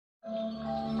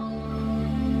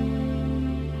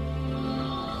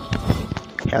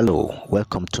Hello,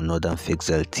 welcome to Northern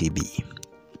Fixel TV.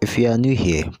 If you are new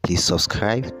here, please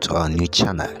subscribe to our new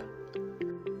channel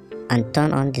and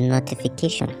turn on the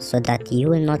notification so that you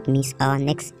will not miss our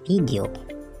next video.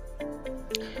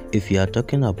 If you are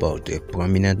talking about a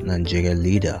prominent Nigerian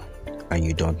leader and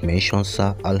you don't mention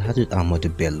Sir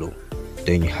AHMADU Bello,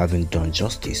 then you haven't done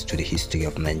justice to the history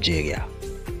of Nigeria.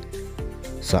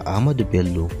 Sir AHMADU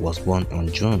Bello was born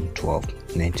on June 12,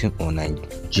 1909,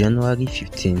 January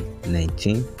 15,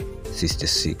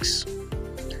 1966.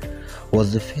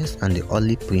 Was the first and the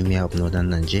only premier of northern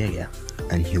Nigeria,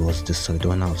 and he was the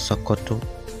sardauna of Sokoto.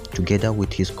 Together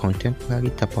with his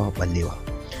contemporary Tafawa Balewa,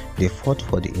 they fought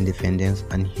for the independence,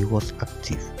 and he was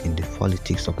active in the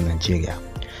politics of Nigeria,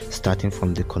 starting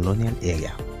from the colonial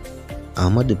era.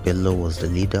 AHMADU Bello was the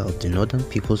leader of the Northern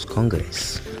People's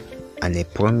Congress and a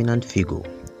prominent figure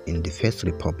in the First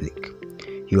Republic.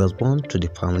 He was born to the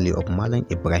family of Malam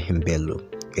Ibrahim Bello,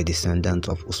 a descendant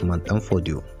of Usman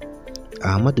Danfodio.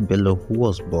 AHMADU Bello, who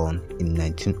was born in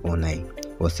 1909,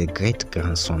 was a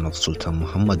great-grandson of Sultan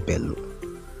Muhammad Bello.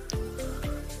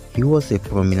 He was a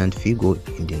prominent figure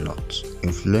in the north.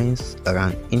 Influence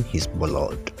ran in his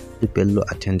blood. Bello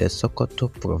attended Sokoto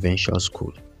Provincial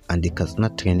School and the Katsina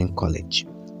Training College.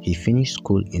 He finished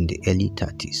school in the early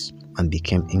 30s and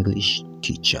became English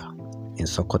teacher in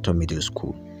Sokoto Middle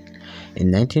School.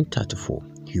 In 1934,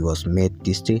 he was made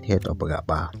district head of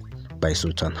Rabah by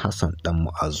Sultan Hassan Dan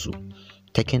Mu'azu,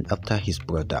 taken after his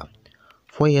brother.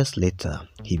 4 years later,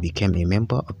 he became a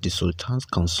member of the Sultan's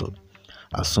Council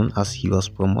as soon as he was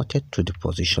promoted to the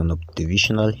position of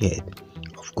divisional head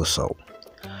of Gusau.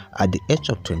 At the age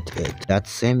of 28, that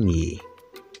same year,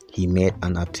 he made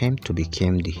an attempt to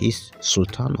become the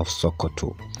Sultan of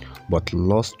Sokoto, but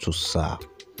lost to Sir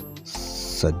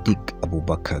Sadiq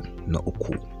Abubakar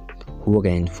Nauku, who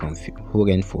reigned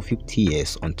for 50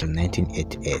 years until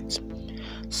 1988.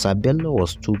 Sir Bello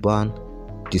was to ban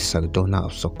the sardauna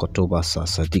of Sokoto by Sir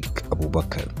Sadiq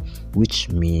Abubakar, which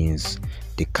means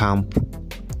the camp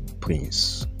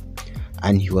prince,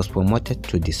 and he was promoted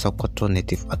to the Sokoto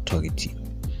Native Authority.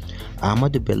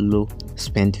 AHMADU Bello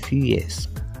spent few years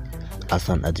as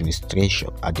an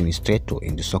administrator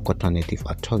in the Sokoto Native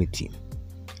Authority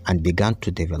and began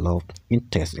to develop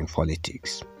interest in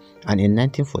politics. And in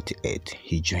 1948,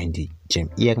 he joined the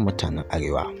Jam'iyyar Mutanen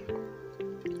Arewa,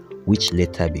 which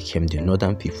later became the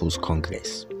Northern People's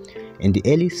Congress. In the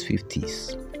early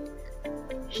 50s,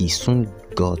 he soon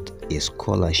got a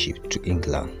scholarship to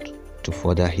England to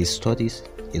further his studies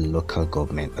in local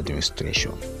government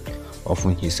administration.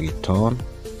 Upon his return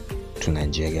to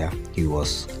Nigeria, he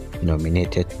was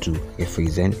nominated to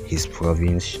represent his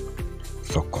province,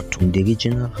 Sokoto. In the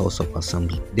Regional House of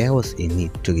Assembly, there was a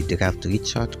need to redraft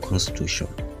Richard's constitution,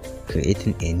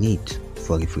 creating a need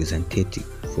for representative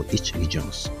for each region.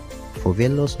 For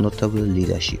Bello's notable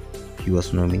leadership, he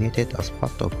was nominated as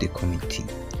part of the committee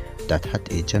that had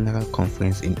a general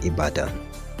conference in Ibadan.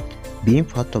 Being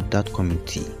part of that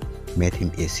committee made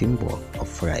him a symbol of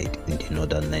pride in the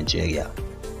northern Nigeria,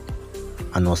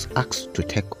 and was asked to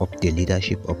take up the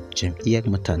leadership of Jam'iyyar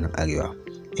Mutanen Arewa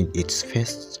in its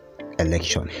first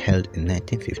election held in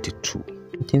 1952. In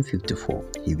 1954,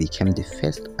 he became the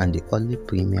first and the only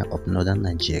premier of northern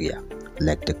Nigeria,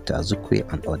 like Dr. Azukwe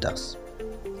and others.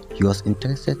 He was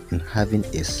interested in having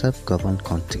a self-governed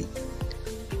country.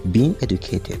 Being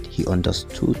educated, he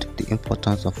understood the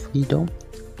importance of freedom,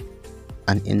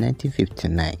 and in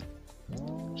 1959,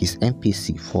 his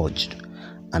MPC forged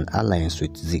an alliance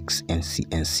with ZIX and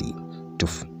CNC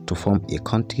to form a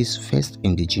country's first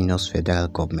indigenous federal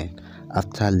government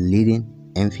after leading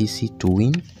MPC to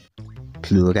win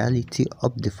plurality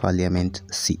of the parliament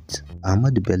seat.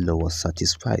 AHMADU Bello was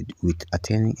satisfied with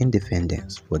attaining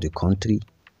independence for the country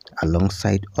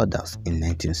alongside others in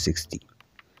 1960,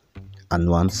 and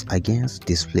once again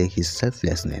displayed his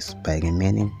selflessness by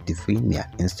remaining the premier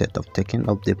instead of taking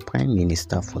up the prime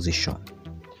minister position.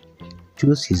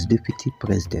 Chose his deputy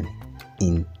president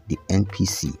in the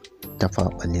NPC,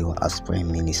 Tafawa Balewa, as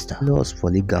prime minister. Bello was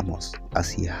polygamous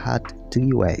as he had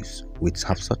 3 wives, with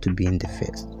Hafsatu being the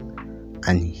first,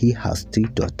 and he has 3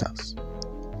 daughters.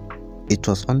 It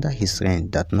was under his reign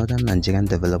that Northern Nigerian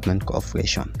Development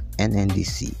Corporation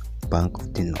 (NNDC), Bank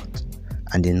of the North,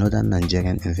 and the Northern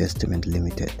Nigerian Investment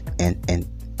Limited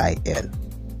 (NNIL)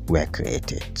 were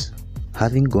created.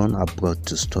 Having gone abroad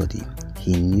to study,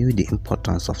 he knew the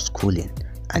importance of schooling,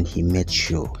 and he made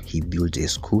sure he built a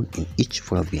school in each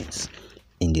province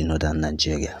in the northern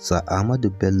Nigeria. Sir AHMADU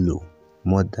Bello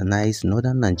modernized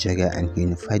northern Nigeria and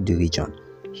unified the region.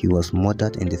 He was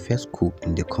murdered in the first coup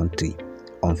in the country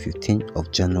on 15th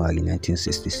of January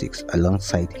 1966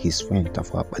 alongside his friend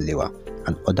Tafawa Balewa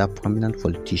and other prominent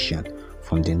politicians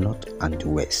from the north and the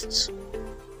west.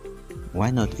 Why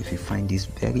not, if you find this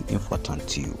very important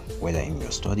to you, whether in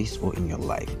your studies or in your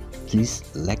life, please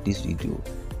like this video,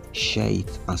 share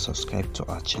it and subscribe to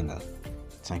our channel.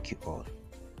 Thank you all.